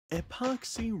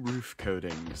Epoxy roof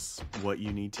coatings. What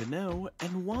you need to know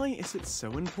and why is it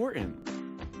so important?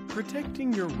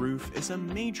 Protecting your roof is a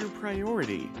major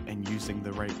priority, and using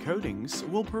the right coatings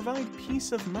will provide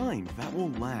peace of mind that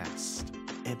will last.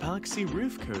 Epoxy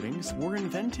roof coatings were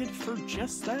invented for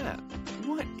just that.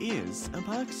 What is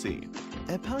epoxy?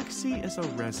 Epoxy is a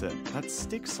resin that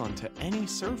sticks onto any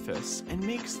surface and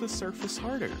makes the surface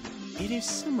harder. It is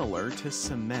similar to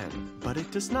cement, but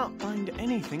it does not bind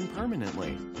anything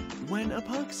permanently. When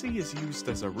epoxy is used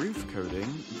as a roof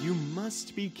coating, you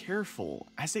must be careful,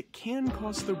 as it can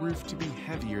cause the roof to be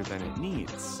heavier than it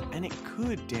needs, and it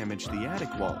could damage the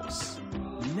attic walls.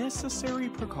 Necessary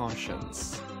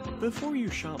precautions. Before you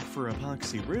shop for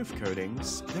epoxy roof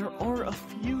coatings, there are a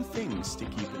few things to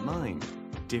keep in mind.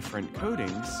 Different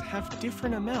coatings have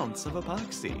different amounts of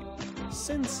epoxy.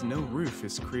 Since no roof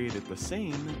is created the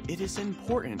same, it is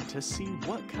important to see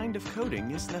what kind of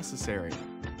coating is necessary.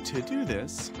 To do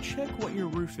this, check what your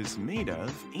roof is made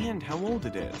of and how old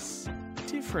it is.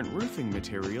 Different roofing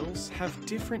materials have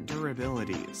different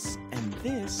durabilities, and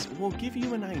this will give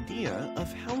you an idea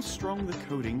of how strong the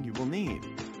coating you will need.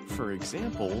 For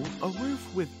example, a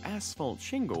roof with asphalt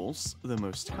shingles, the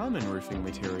most common roofing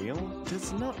material,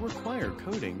 does not require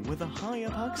coating with a high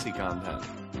epoxy content.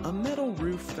 A metal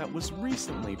roof that was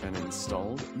recently been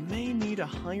installed may need a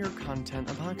higher content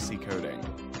epoxy coating.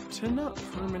 To not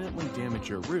permanently damage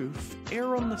your roof,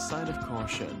 err on the side of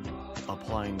caution.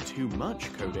 Applying too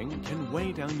much coating can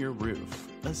weigh down your roof,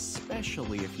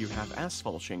 especially if you have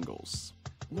asphalt shingles.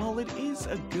 While it is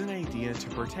a good idea to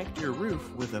protect your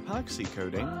roof with epoxy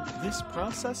coating, this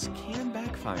process can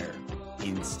backfire.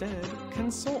 Instead,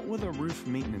 consult with a roof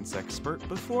maintenance expert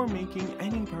before making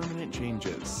any permanent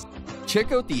changes.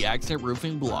 Check out the Accent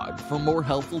Roofing blog for more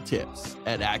helpful tips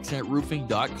at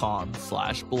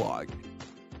accentroofing.com/blog.